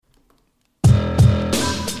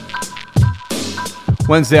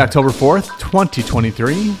Wednesday, October 4th,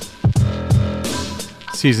 2023.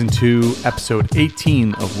 Season 2, Episode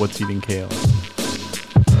 18 of What's Eating Kale.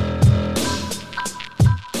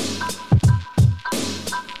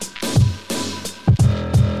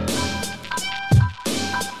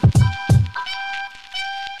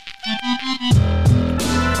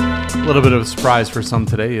 A little bit of a surprise for some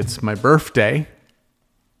today. It's my birthday.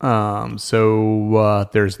 So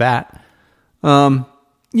there's that.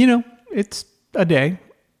 It's a day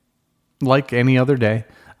like any other day.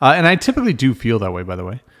 And I typically do feel that way, by the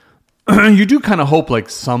way. You do kind of hope like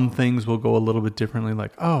some things will go a little bit differently.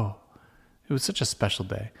 Like, oh, it was such a special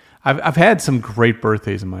day. I've had some great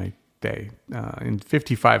birthdays in my day. In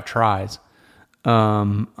 55 tries.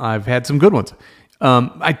 I've had some good ones.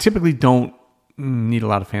 I typically don't need a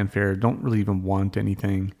lot of fanfare. Don't really even want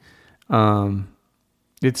anything.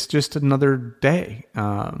 It's just another day.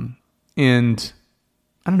 And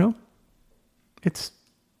I don't know.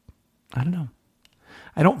 I don't know.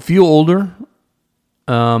 I don't feel older.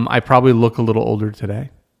 I probably look a little older today.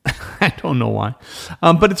 I don't know why.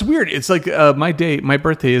 But it's weird. It's like my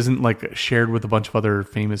birthday isn't like shared with a bunch of other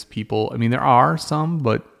famous people. I mean, there are some,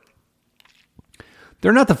 but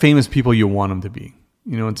they're not the famous people you want them to be.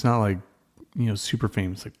 It's not like, super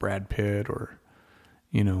famous like Brad Pitt or,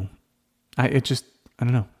 I don't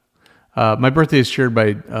know. My birthday is shared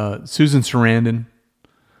by Susan Sarandon,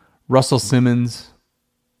 Russell Simmons,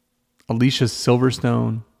 Alicia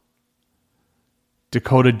Silverstone,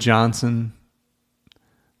 Dakota Johnson,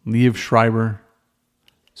 Liev Schreiber.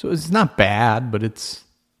 So it's not bad, but it's,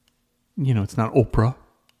 it's not Oprah.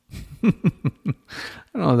 I don't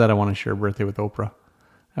know that I want to share a birthday with Oprah.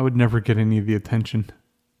 I would never get any of the attention.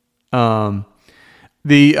 On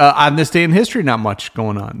this day in history, not much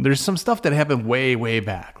going on. There's some stuff that happened way, way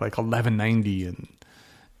back, like 1190, and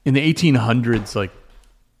in the 1800s, like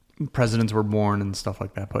presidents were born and stuff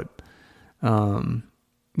like that. But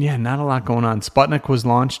not a lot going on. Sputnik was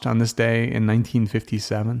launched on this day in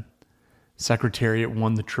 1957. Secretariat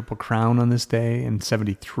won the Triple Crown on this day in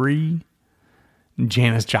 73.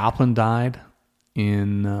 Janis Joplin died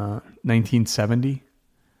in 1970.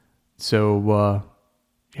 So,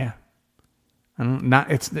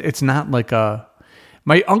 it's not like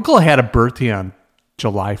my uncle had a birthday on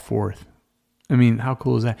July 4th. I mean, how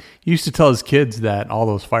cool is that? He used to tell his kids that all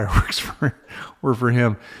those fireworks were for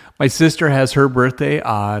him. My sister has her birthday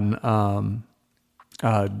on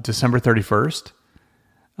December 31st,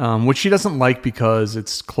 which she doesn't like because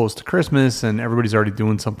it's close to Christmas and everybody's already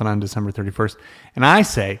doing something on December 31st. And I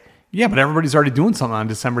say, yeah, but everybody's already doing something on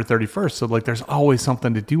December 31st. So like there's always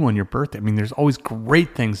something to do on your birthday. I mean, there's always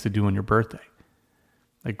great things to do on your birthday.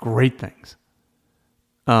 Like great things.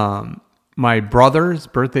 My brother's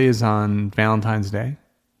birthday is on Valentine's Day.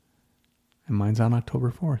 And mine's on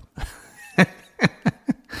October 4th.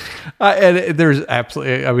 And there's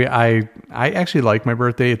absolutely, I mean, I actually like my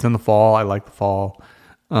birthday. It's in the fall. I like the fall.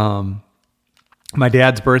 My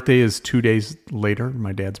dad's birthday is 2 days later.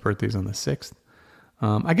 My dad's birthday is on the 6th.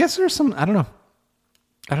 I guess there's some, I don't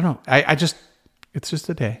know. It's just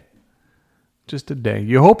a day. Just a day.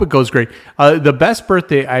 You hope it goes great. The best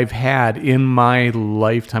birthday I've had in my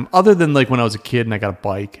lifetime, other than like when I was a kid and I got a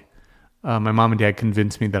bike. My mom and dad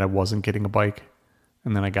convinced me that I wasn't getting a bike,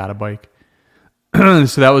 and then I got a bike.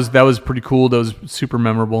 So that was pretty cool. That was super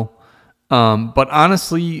memorable. But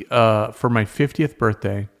honestly, for my 50th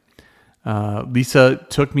birthday, Lisa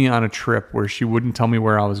took me on a trip where she wouldn't tell me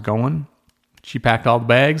where I was going. She packed all the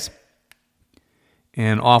bags,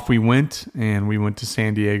 and off we went. And we went to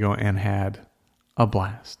San Diego and had a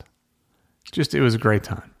blast. It was a great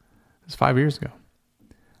time. It was 5 years ago.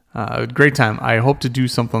 A great time. I hope to do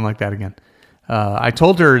something like that again. I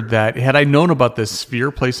told her that had I known about this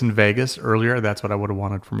Sphere place in Vegas earlier, that's what I would have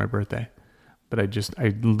wanted for my birthday. But I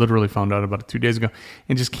literally found out about it 2 days ago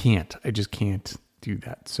and I just can't do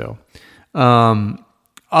that. So,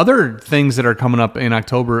 other things that are coming up in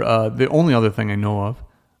October, the only other thing I know of,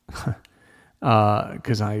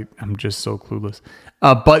 because I'm just so clueless.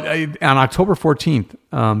 But on October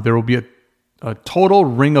 14th, there will be a total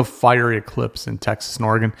ring of fire eclipse in Texas and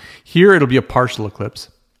Oregon. Here, it'll be a partial eclipse.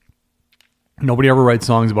 Nobody ever writes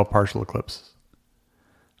songs about partial eclipses.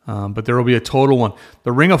 But there will be a total one.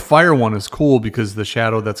 The ring of fire one is cool because the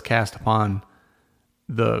shadow that's cast upon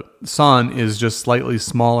the sun is just slightly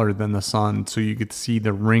smaller than the sun. So you get to see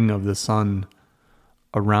the ring of the sun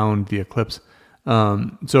around the eclipse.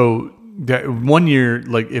 So that 1 year,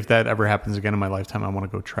 like if that ever happens again in my lifetime, I want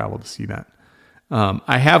to go travel to see that.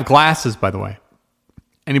 I have glasses, by the way.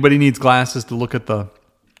 Anybody needs glasses to look at the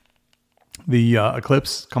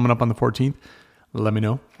eclipse coming up on the 14th, let me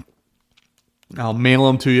know. I'll mail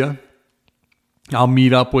them to you. I'll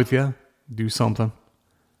meet up with you, do something.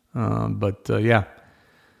 But yeah,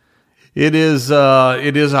 it is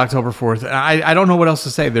October 4th. I don't know what else to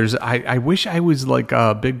say. I wish I was like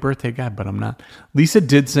a big birthday guy, but I'm not. Lisa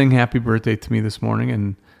did sing happy birthday to me this morning.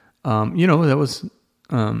 And, that was,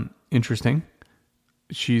 interesting.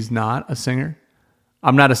 She's not a singer.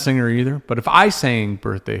 I'm not a singer either, but if I sang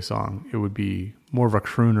birthday song, it would be more of a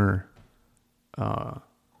crooner.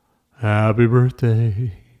 Happy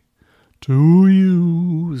birthday to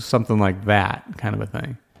you, something like that kind of a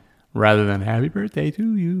thing, rather than happy birthday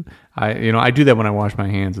to you. I do that when I wash my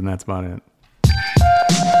hands, and that's about it.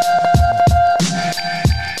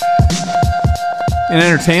 In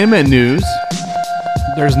entertainment news,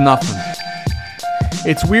 there's nothing.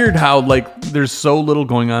 It's weird how there's so little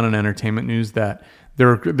going on in entertainment news that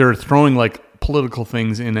they're throwing political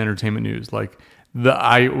things in entertainment news. Like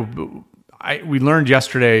we learned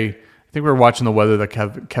yesterday, I think we were watching the weather, that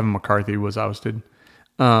Kevin McCarthy was ousted.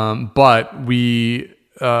 But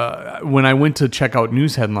when I went to check out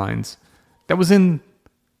news headlines, that was in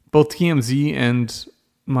both TMZ and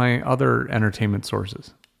my other entertainment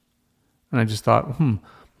sources. And I just thought,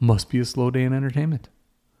 must be a slow day in entertainment.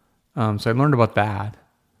 So I learned about that.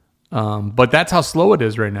 But that's how slow it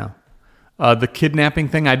is right now. The kidnapping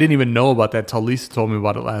thing, I didn't even know about that till Lisa told me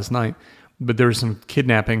about it last night. But there was some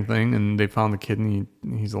kidnapping thing, and they found the kid, and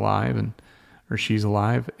he's alive, or she's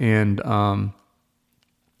alive. And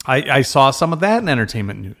I saw some of that in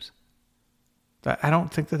entertainment news. I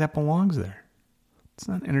don't think that belongs there. It's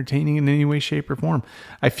not entertaining in any way, shape, or form.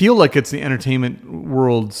 I feel like it's the entertainment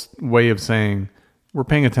world's way of saying we're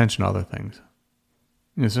paying attention to other things.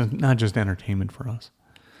 It's not just entertainment for us.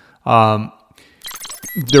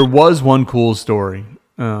 There was one cool story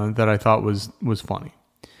that I thought was funny.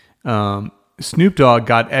 Snoop Dogg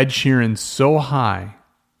got Ed Sheeran so high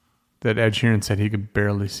that Ed Sheeran said he could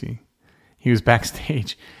barely see. He was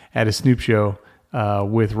backstage at a Snoop show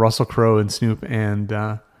with Russell Crowe and Snoop, and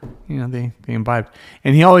they imbibed.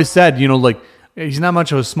 And he always said, he's not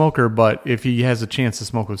much of a smoker, but if he has a chance to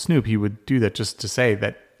smoke with Snoop, he would do that just to say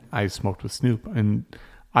that I smoked with Snoop, and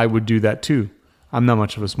I would do that too. I'm not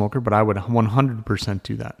much of a smoker, but I would 100%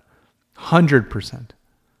 do that. 100%.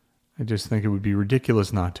 I just think it would be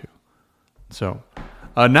ridiculous not to. So,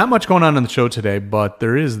 not much going on the show today, but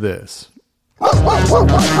there is this.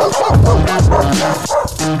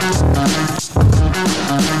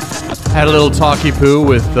 Had a little talky poo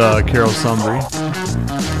with Carol Sumbry.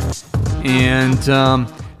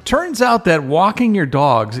 And turns out that walking your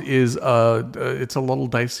dogs is it's a little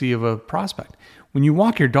dicey of a prospect. When you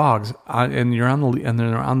walk your dogs and they're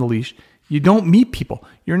on the leash, you don't meet people.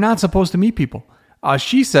 You're not supposed to meet people.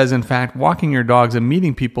 She says, in fact, walking your dogs and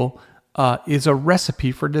meeting people is a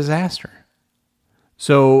recipe for disaster.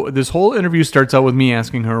 So this whole interview starts out with me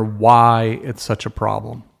asking her why it's such a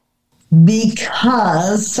problem.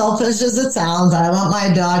 Because, selfish as it sounds, I want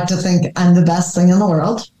my dog to think I'm the best thing in the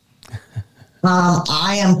world.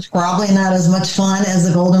 I am probably not as much fun as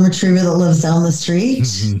the golden retriever that lives down the street.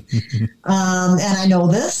 And I know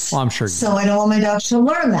this. Well, I'm sure. So I don't want my dog to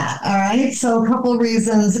learn that. All right. So a couple of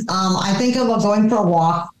reasons. I think about going for a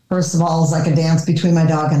walk, first of all, is like a dance between my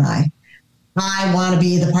dog and I. I want to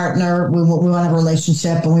be the partner. We want to have a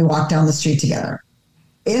relationship, and we walk down the street together.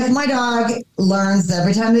 If my dog learns that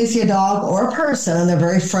every time they see a dog or a person, and they're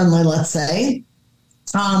very friendly, let's say,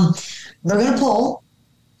 they're going to pull.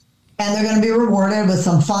 And they're going to be rewarded with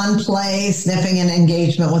some fun play, sniffing, and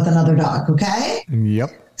engagement with another dog, okay? Yep.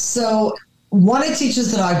 So, one, it teaches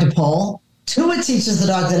the dog to pull. Two, it teaches the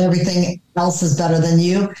dog that everything else is better than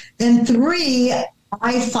you. And three,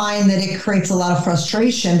 I find that it creates a lot of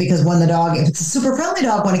frustration because when the dog, if it's a super friendly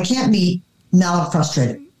dog, when it can't meet, now I'm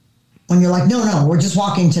frustrated. When you're like, no, we're just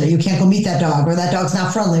walking today. You can't go meet that dog, or that dog's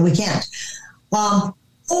not friendly. We can't.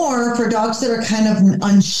 Or for dogs that are kind of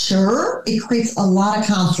unsure, it creates a lot of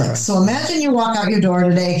conflict. So imagine you walk out your door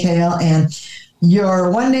today, Kale, and your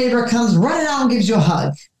one neighbor comes running out and gives you a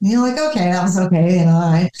hug. And you're like, okay, that was okay,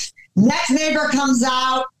 all right. Next neighbor comes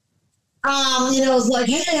out, is like,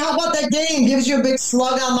 hey, how about that game? Gives you a big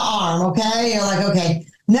slug on the arm, okay? You're like, okay.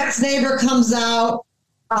 Next neighbor comes out,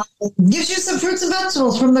 gives you some fruits and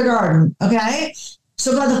vegetables from the garden, okay?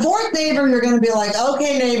 So by the fourth neighbor, you're going to be like,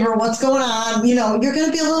 okay, neighbor, what's going on? You're going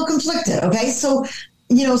to be a little conflicted, okay? So,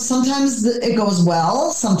 sometimes it goes well.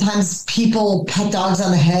 Sometimes people pet dogs on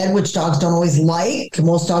the head, which dogs don't always like.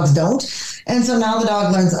 Most dogs don't. And so now the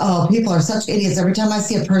dog learns, oh, people are such idiots. Every time I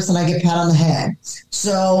see a person, I get pat on the head.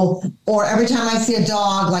 So, or every time I see a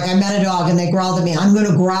dog, like I met a dog and they growled at me, I'm going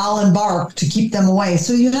to growl and bark to keep them away.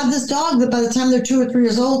 So you have this dog that by the time they're 2 or 3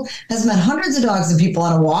 years old has met hundreds of dogs and people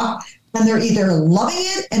on a walk. And they're either loving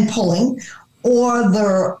it and pulling, or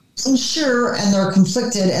they're unsure and they're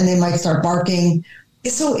conflicted and they might start barking.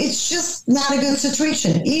 So it's just not a good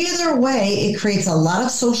situation. Either way, it creates a lot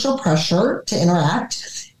of social pressure to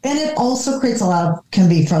interact. And it also creates can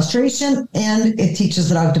be frustration, and it teaches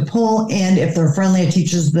the dog to pull. And if they're friendly, it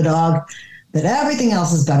teaches the dog that everything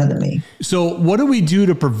else is better than me. So what do we do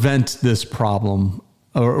to prevent this problem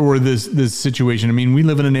or this situation? I mean, we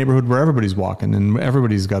live in a neighborhood where everybody's walking and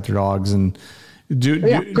everybody's got their dogs. And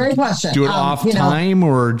great question. Do it off time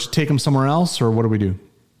or just take them somewhere else, or what do we do?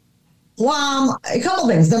 Well, a couple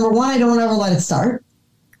things. Number one, I don't ever let it start.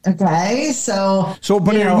 Okay,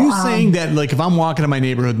 but are you saying that, like, if I'm walking in my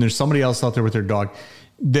neighborhood and there's somebody else out there with their dog,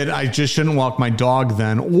 that I just shouldn't walk my dog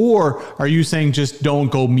then? Or are you saying just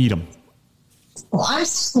don't go meet them? Well, I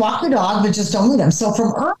walk the dog, but just don't meet them. So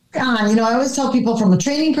from early on, I always tell people from a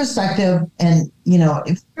training perspective, and,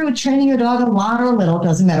 if you're training your dog a lot or a little,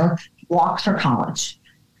 doesn't matter, walk for college.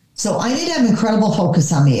 So I need to have incredible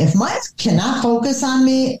focus on me. If Mike cannot focus on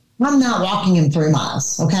me, I'm not walking him 3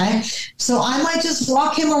 miles, okay? So I might just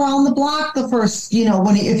walk him around the block the first,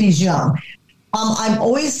 if he's young. I'm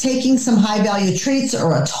always taking some high-value treats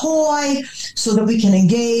or a toy so that we can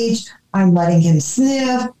engage. I'm letting him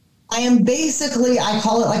sniff. I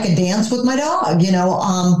call it like a dance with my dog.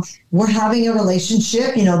 We're having a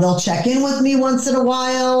relationship. They'll check in with me once in a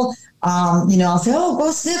while. I'll say, oh,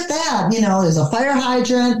 go sniff that. There's a fire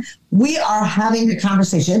hydrant. We are having a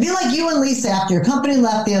conversation. It'd be like you and Lisa after your company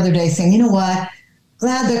left the other day saying, you know what?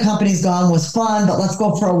 Glad the company's gone, was fun, but let's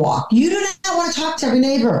go for a walk. You do not want to talk to every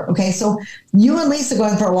neighbor. Okay. So you and Lisa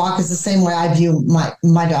going for a walk is the same way I view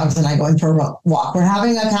my dogs and I going for a walk. We're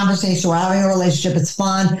having a conversation. We're having a relationship. It's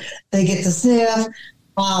fun. They get to sniff.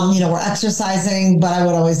 We're exercising, but I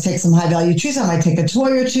would always take some high value treats. I might take a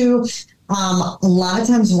toy or two. A lot of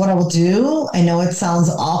times what I will do, I know it sounds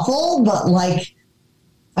awful, but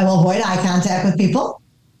I will avoid eye contact with people.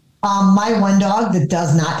 My one dog that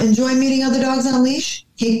does not enjoy meeting other dogs on a leash,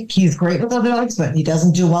 he's great with other dogs, but he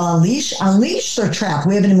doesn't do well on leash. On leash, they're trapped.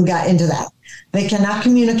 We haven't even got into that. They cannot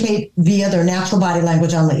communicate via their natural body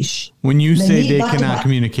language on leash. When you say they cannot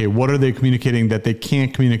communicate, what are they communicating that they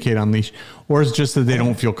can't communicate on leash? Or is it just that they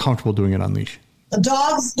don't feel comfortable doing it on leash?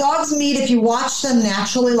 Dogs meet, if you watch them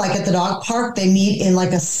naturally, like at the dog park, they meet in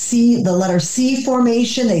like a C, the letter C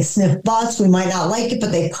formation. They sniff butts. We might not like it,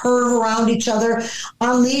 but they curve around each other.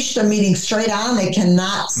 On leash, they're meeting straight on. They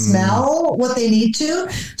cannot smell what they need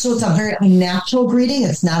to. So it's a very unnatural greeting.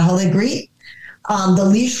 It's not how they greet. The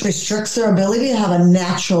leash restricts their ability to have a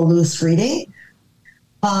natural loose greeting.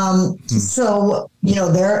 So,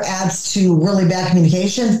 there adds to really bad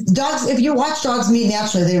communication. Dogs, if you watch dogs meet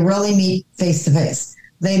naturally, they really meet face to face.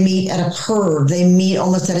 They meet at a curve. They meet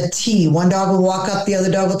almost at a T. One dog will walk up, the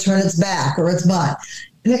other dog will turn its back or its butt.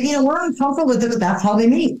 We're uncomfortable with it, but that's how they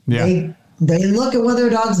meet. Yeah. They look at whether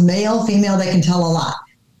a dog's male, female, they can tell a lot.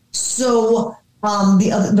 So,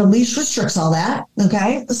 the leash restricts all that.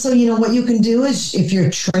 Okay. So, what you can do is if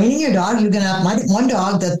you're training your dog, you're going to have one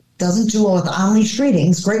dog that doesn't do well with on-leash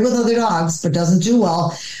treatings, great with other dogs, but doesn't do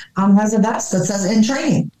well, has a vest that says in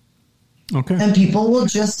training. Okay. And people will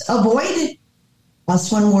just avoid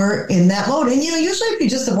us when we're in that mode. And, usually if you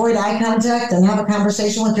just avoid eye contact and have a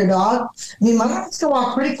conversation with your dog, my dogs go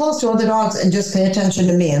walk pretty close to other dogs and just pay attention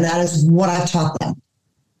to me. And that is what I've taught them.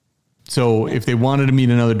 So if they wanted to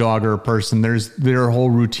meet another dog or a person, their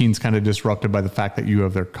whole routine's kind of disrupted by the fact that you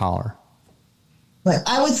have their collar. But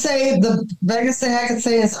I would say the biggest thing I could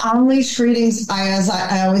say is on-leash treatings, as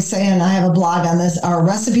I always say, and I have a blog on this, are a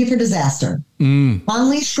recipe for disaster.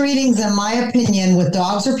 On-leash treatings, in my opinion, with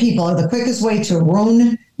dogs or people, are the quickest way to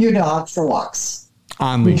ruin your dog for walks.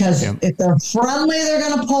 On-leash, because if they're friendly, they're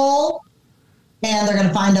going to pull, and they're going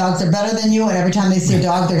to find dogs that are better than you, and every time they see a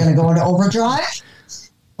dog, they're going to go into overdrive.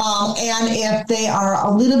 And if they are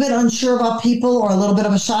a little bit unsure about people or a little bit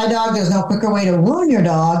of a shy dog, there's no quicker way to ruin your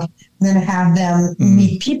dog than have them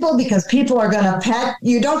meet people, because people are going to pet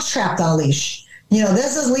your dog's trapped on a leash.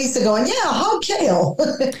 This is Lisa going, yeah, hug Kale.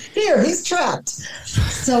 Here, he's trapped.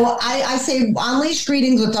 So I say on-leash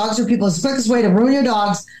greetings with dogs or people is the quickest way to ruin your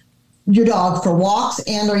dog for walks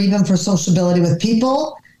and or even for sociability with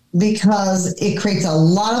people, because it creates a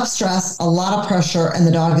lot of stress, a lot of pressure, and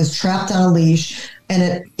the dog is trapped on a leash.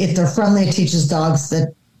 And if they're friendly, it teaches dogs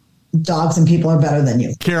that dogs and people are better than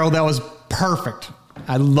you. Carol, that was perfect.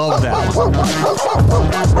 I love that.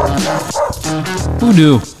 Who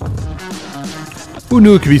knew? Who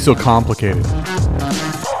knew it could be so complicated?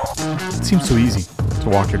 It seems so easy to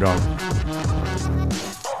walk your dog.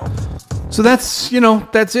 So that's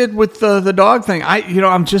it with the dog thing.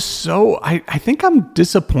 I'm just I think I'm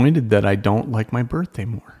disappointed that I don't like my birthday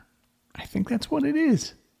more. I think that's what it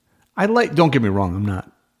is. Don't get me wrong, I'm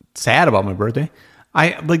not sad about my birthday.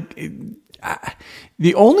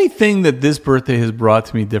 The only thing that this birthday has brought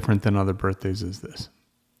to me different than other birthdays is this.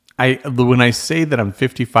 When I say that I'm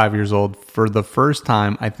 55 years old, for the first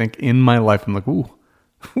time, I think in my life, I'm like, ooh,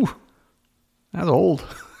 that's old.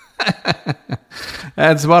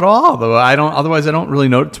 That's about all, though. Otherwise, I don't really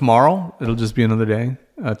know. Tomorrow, it'll just be another day.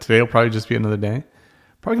 Today will probably just be another day.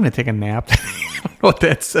 Probably going to take a nap. I don't know what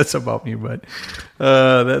that says about me, but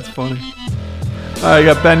that's funny. I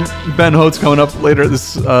got Ben Holtz coming up later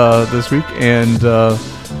this week, and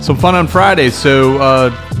some fun on Friday.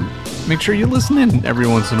 So make sure you listen in every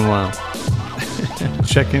once in a while.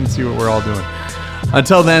 Check in, see what we're all doing.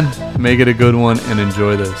 Until then, make it a good one and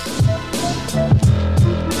enjoy this.